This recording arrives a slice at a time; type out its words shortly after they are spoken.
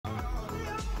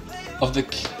of the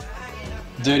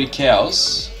dirty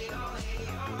cows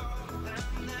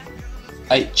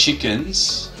ate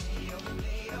chickens.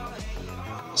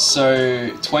 So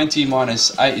 20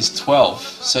 minus 8 is 12.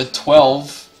 So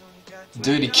 12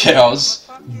 dirty cows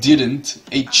didn't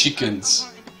eat chickens.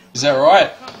 Is that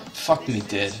right? Fuck me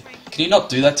dead. Can you not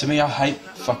do that to me? I hate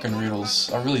fucking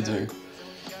riddles. I really do.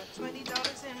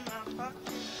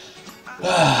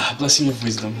 Blessing of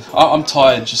wisdom. I'm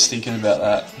tired just thinking about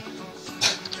that.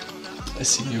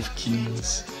 Blessing of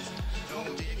kings.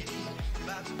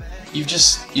 You've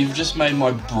just made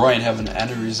my brain have an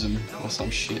aneurysm or some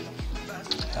shit.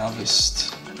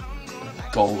 Harvest.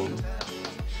 Golem.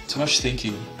 Too much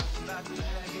thinking.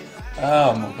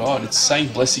 Oh my god, it's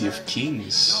saying blessing of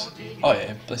kings. Oh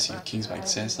yeah, blessing of kings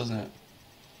makes sense, doesn't it?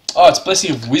 Oh, it's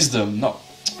blessing of wisdom, not...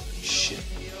 Shit.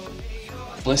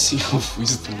 Blessing of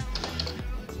wisdom.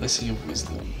 Blessing of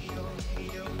wisdom.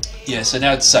 Yeah, so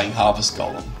now it's saying harvest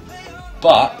golem.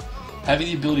 But having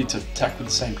the ability to attack with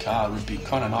the same card would be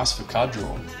kind of nice for card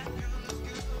draw.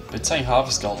 But it's saying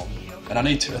harvest golem. And I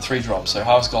need a 3-drop, so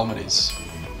harvest golem it is.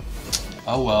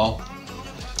 Oh well.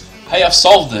 Hey, I've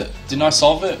solved it. Didn't I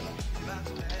solve it?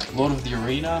 Lord of the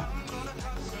Arena.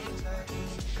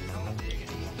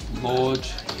 Lord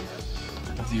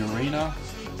of the Arena.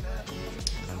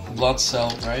 Blood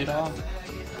Cell Raider.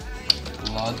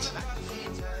 Blood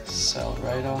Cell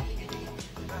Raider.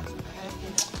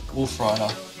 Wolf Rider.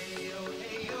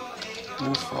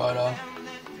 Wolf Rider.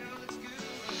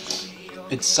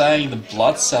 It's saying the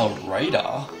Blood Cell Raider?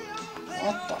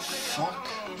 What the fuck?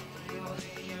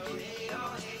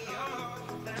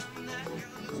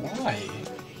 Why?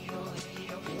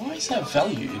 Why is that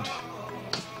valued?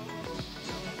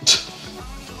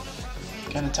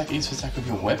 Can attack each attack with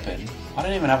your weapon? I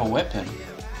don't even have a weapon.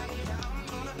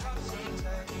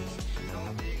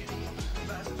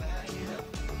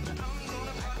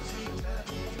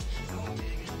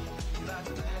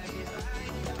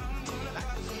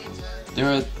 There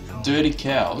are dirty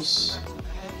cows.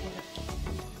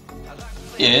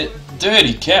 Yeah,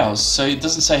 dirty cows. So it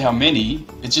doesn't say how many.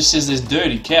 It just says there's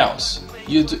dirty cows.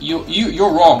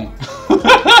 You're wrong.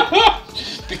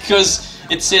 Because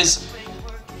it says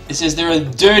there are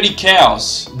dirty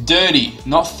cows. Dirty,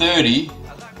 not 30.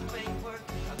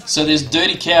 So there's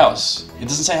dirty cows. It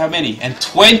doesn't say how many. And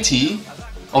 20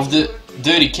 of the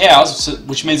dirty cows,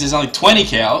 which means there's only 20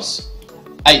 cows,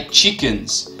 ate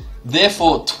chickens.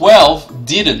 Therefore, 12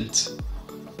 didn't.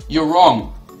 You're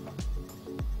wrong.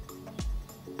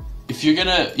 If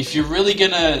you're really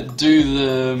gonna do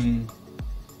the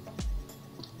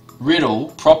riddle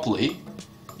properly,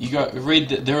 you got read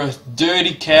that there are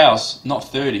dirty cows, not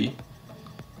 30,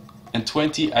 and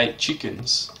 28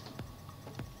 chickens.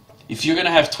 If you're gonna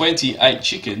have 28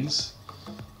 chickens,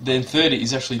 then 30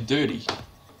 is actually dirty.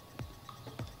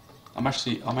 I'm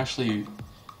actually.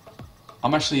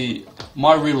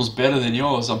 My riddle's better than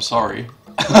yours. I'm sorry.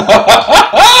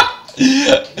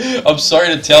 I'm sorry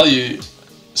to tell you,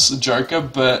 Joker,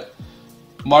 but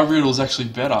my riddle's actually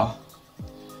better.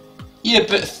 Yeah,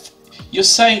 but you're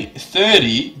saying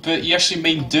 30, but you actually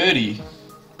mean dirty.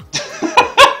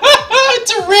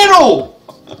 It's a riddle!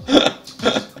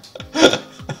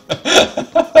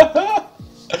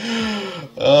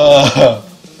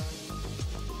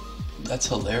 That's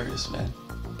hilarious, man.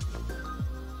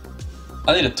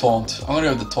 I need a taunt. I'm gonna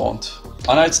go with the taunt.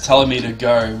 I know it's telling me to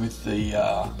go with the,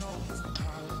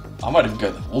 I might even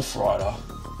go the Wolf Rider.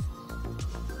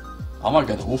 I might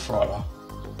go the Wolf Rider.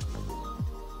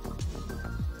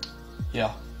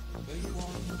 Yeah.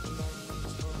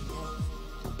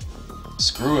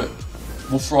 Screw it.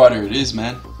 Wolf Rider it is,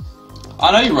 man.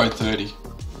 I know you wrote 30,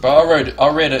 but I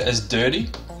read it as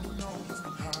dirty.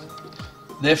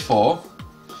 Therefore,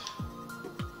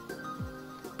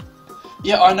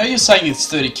 yeah, I know you're saying it's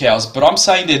 30 cows, but I'm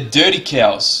saying they're dirty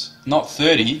cows. Not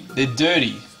 30, they're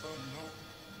dirty.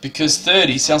 Because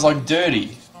 30 sounds like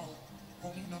dirty.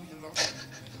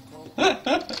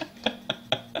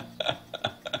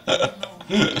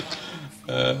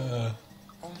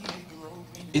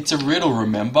 It's a riddle,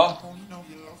 remember?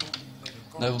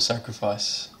 Noble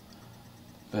Sacrifice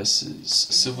versus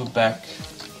Silverback.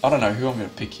 I don't know who I'm going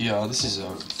to pick here. This is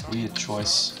a weird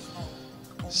choice.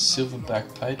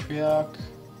 Silverback Patriarch,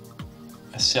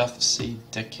 a South Sea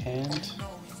Deckhand.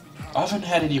 I haven't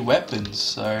had any weapons,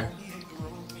 so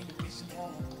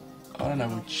I don't know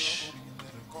which.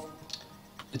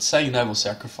 It's saying Noble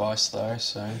Sacrifice though,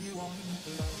 so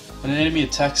when an enemy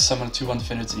attacks, summon a 2/1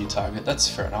 defender to new target. That's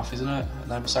fair enough, isn't it? A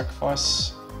Noble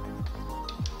Sacrifice.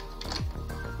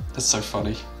 That's so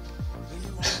funny.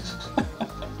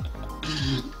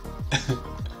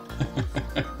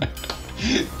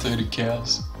 Dirty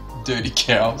cows. Dirty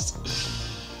cows.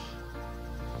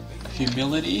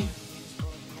 Humility.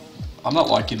 I'm not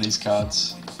liking these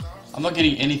cards. I'm not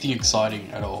getting anything exciting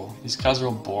at all. These cards are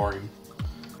all boring.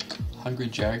 Hungry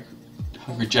Jags.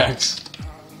 Hungry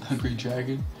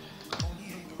Dragon.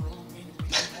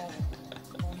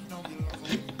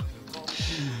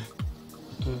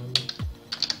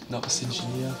 Novice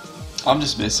Engineer. I'm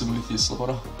just messing with you,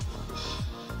 Slaughter.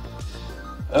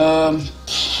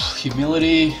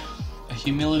 Humility.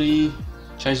 Humility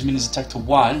changes minions attack to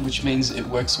 1, which means it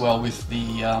works well with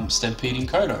the Stampeding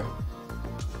Kodo.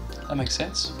 That makes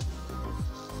sense.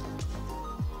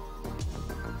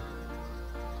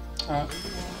 Alright.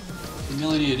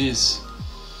 Humility it is.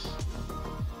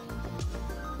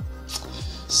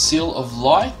 Seal of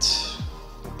Light.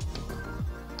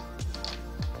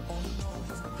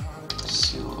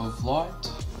 Seal of Light.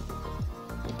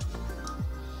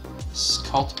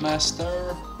 Cult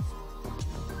Master.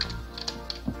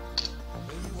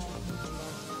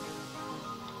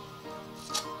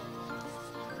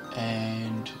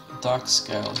 And Dark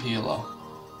Scale Healer.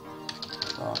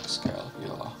 Dark Scale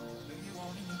Healer.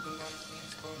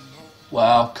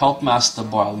 Wow, Cult Master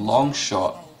by a long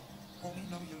shot.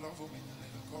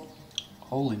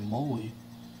 Holy moly.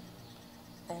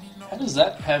 How does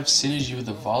that have synergy with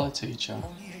the Violet Teacher?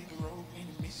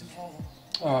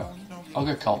 Alright, I'll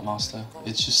go Cult Master.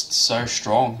 It's just so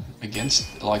strong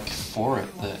against, like, for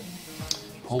it that...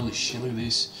 Holy shit, look at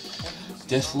this.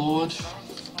 Death Lord.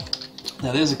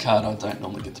 Now there's a card I don't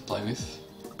normally get to play with.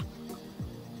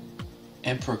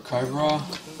 Emperor Cobra.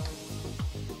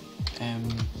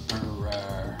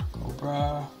 Emperor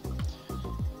Cobra.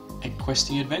 And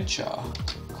Questing Adventure.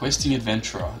 Questing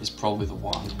Adventurer is probably the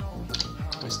one.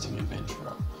 Questing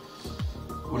Adventurer.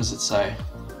 What does it say?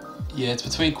 Yeah, it's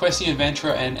between Questing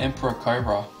Adventurer and Emperor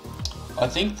Cobra. I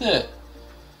think that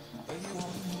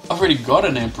I've already got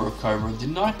an Emperor Cobra,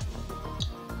 didn't I?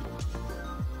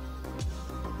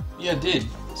 Yeah, I did.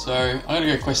 So I'm gonna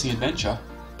go Questing Adventure.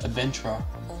 Adventurer.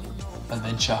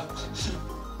 Adventure.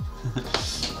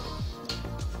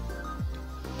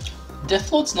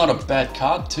 Deathlord's not a bad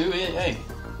card too, eh?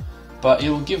 But it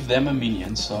will give them a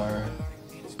minion, so...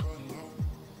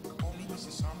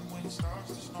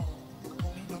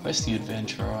 Questing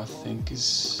Adventurer, I think,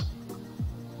 is...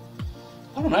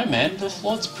 I don't know, man.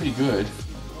 Deathlord's pretty good.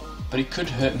 But it could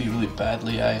hurt me really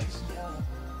badly, eh?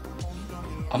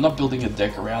 I'm not building a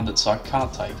deck around it, so I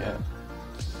can't take it.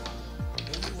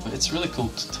 But it's really cool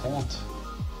to taunt.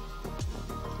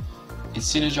 It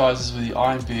synergizes with the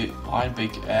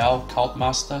Ironbeak Owl, Cult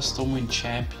Master, Stormwind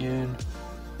Champion,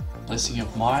 Blessing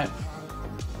of Might,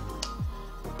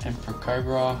 Emperor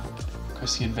Cobra,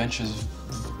 Questing Adventures.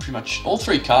 Pretty much all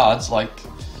three cards, like,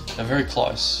 they're very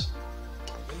close.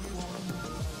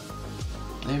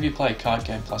 Whenever you play a card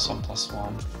game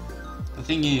 +1/+1, the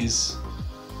thing is,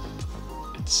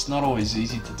 it's not always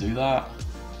easy to do that.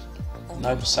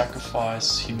 Noble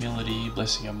Sacrifice, Humility,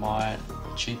 Blessing of Might,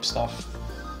 cheap stuff.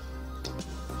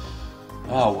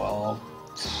 Oh well,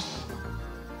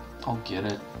 I'll get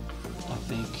it, I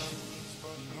think.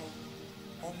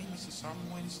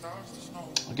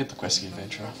 I'll get the Questing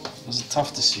Adventurer. It was a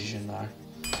tough decision though.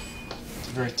 It's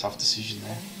a very tough decision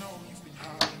there.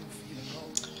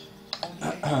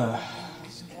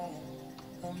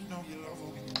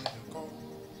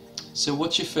 So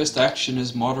what's your first action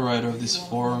as moderator of this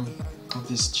forum, of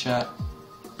this chat?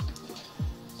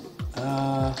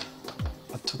 I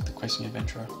took the Questing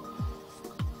Adventurer.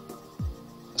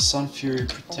 Sun Fury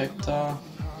Protector.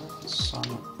 Sun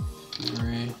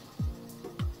Fury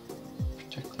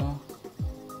Protector.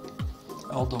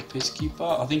 Eldor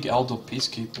Peacekeeper. I think Eldor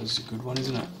Peacekeeper is a good one,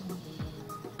 isn't it?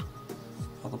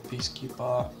 Eldor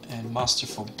Peacekeeper and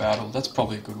Masterful Battle. That's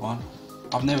probably a good one.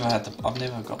 I've never got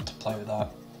to play with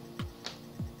that.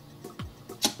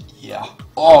 Yeah.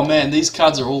 Oh man, these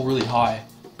cards are all really high.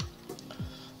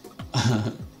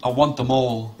 I want them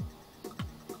all.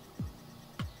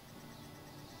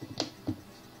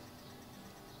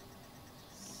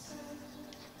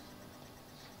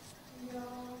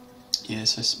 Yeah,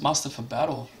 so it's Master for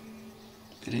Battle.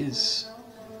 It is.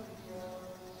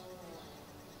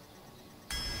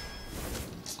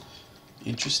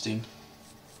 Interesting.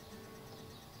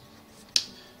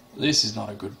 This is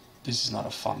not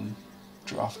a fun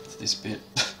draft, this bit.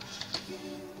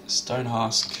 Stone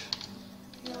Husk.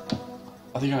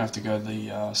 I think I have to go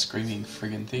the Screaming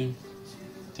Friggin' thing.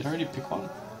 Did I already pick one?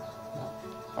 No.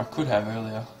 I could have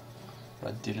earlier, but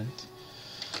I didn't.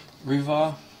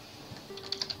 River,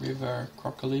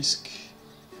 Crocolisk,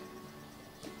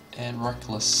 and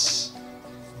Reckless.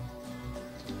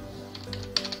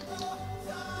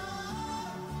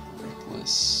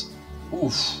 Reckless.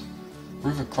 Oof.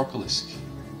 River Crocolisk.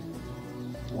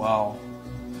 Wow.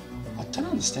 I don't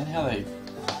understand how they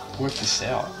work this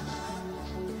out.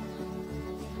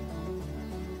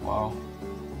 Wow.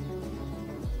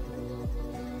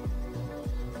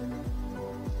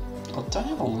 I don't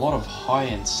have a lot of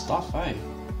high-end stuff, eh?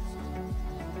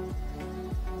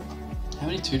 How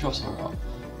many 2-drops have I got?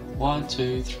 1,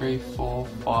 2, 3, 4,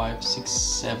 5, 6,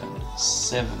 7.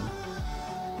 7.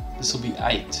 This will be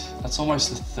 8. That's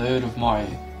almost a third of my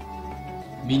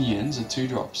minions are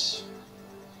 2-drops.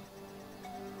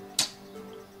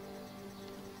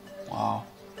 Wow.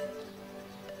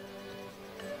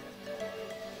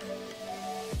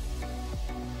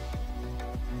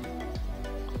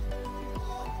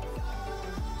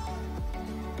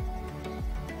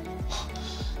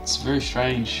 It's very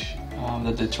strange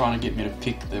that they're trying to get me to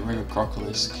pick the River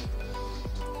Crocolisk.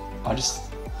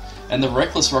 And the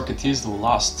Reckless Rocketeer's the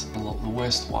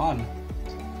worst one.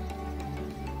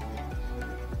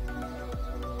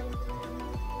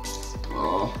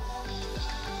 Oh,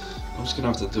 I'm just gonna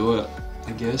have to do it,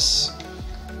 I guess.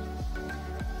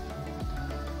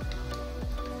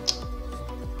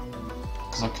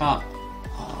 Because I can't.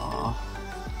 I'll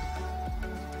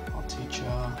teach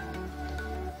her.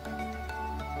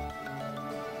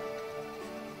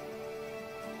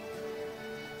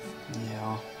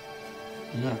 Yeah,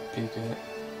 I'm gonna pick it.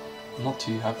 I'm not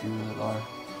too happy with it though.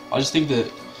 I just think that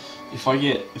if I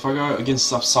go against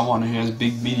someone who has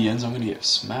big minions, I'm gonna get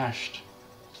smashed.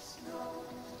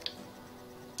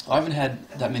 I haven't had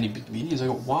that many big minions. I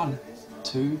got 1,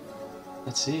 2.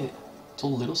 That's it. It's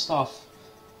all little stuff.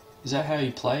 Is that how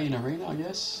you play in arena? I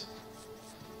guess.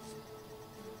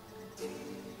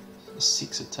 A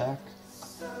 6 attack.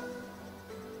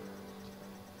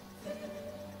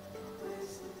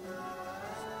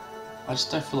 I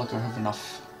just don't feel like I have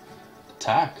enough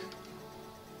attack.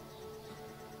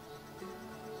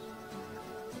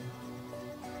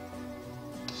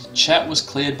 Chat was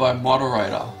cleared by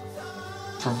moderator.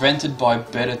 Prevented by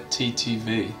better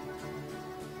TTV.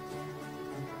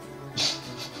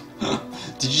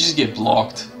 Did you just get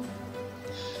blocked?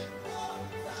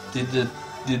 Did the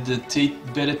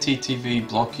better TTV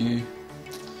block you?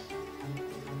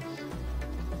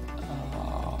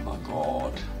 Oh my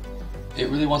god. It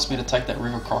really wants me to take that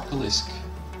River Crocolisk.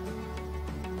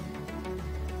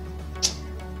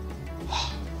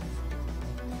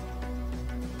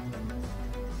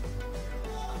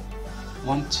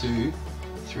 One, 2,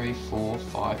 3, 4,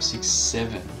 5, 6,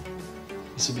 7.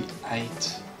 This will be 8.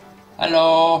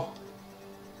 Hello.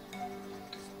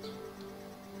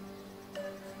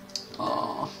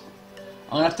 Oh,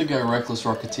 I'm gonna have to go Reckless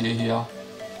Rocketeer here.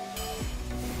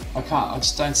 I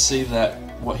just don't see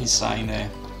what he's saying there.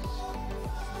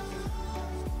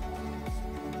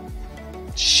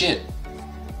 Shit!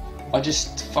 I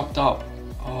just fucked up.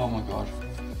 Oh my god.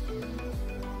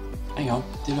 Hang on,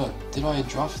 did I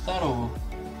draft that or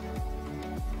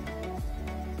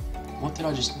what did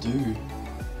I just do?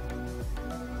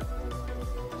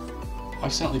 I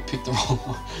accidentally picked the wrong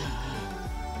one.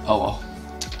 Oh well,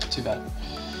 too bad.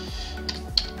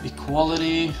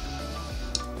 Equality,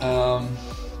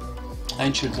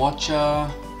 Ancient Watcher,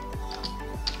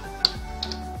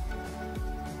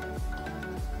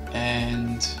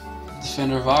 and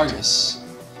Defender of Argus.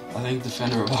 I think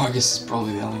Defender of Argus is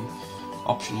probably the only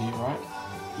option here, right?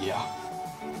 Yeah.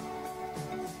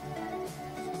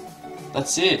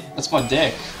 That's it. That's my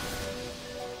deck.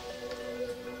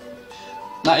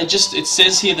 No, it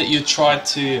says here that you tried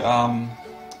to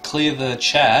clear the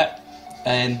chat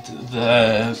and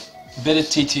the better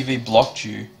TTV blocked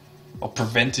you or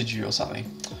prevented you or something.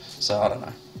 So I don't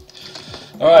know.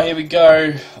 Alright, here we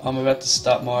go. I'm about to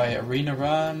start my arena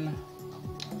run.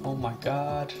 Oh my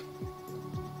god.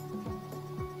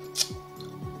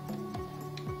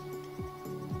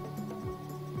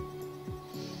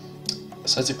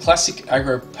 So it's a classic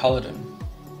aggro paladin.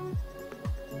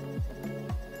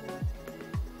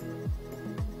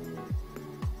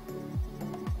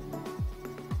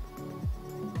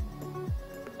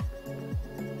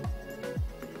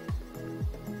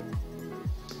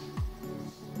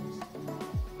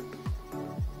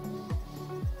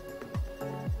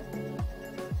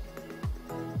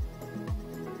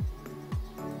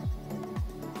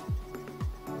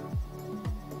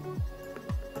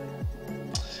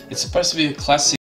 It's supposed to be a classic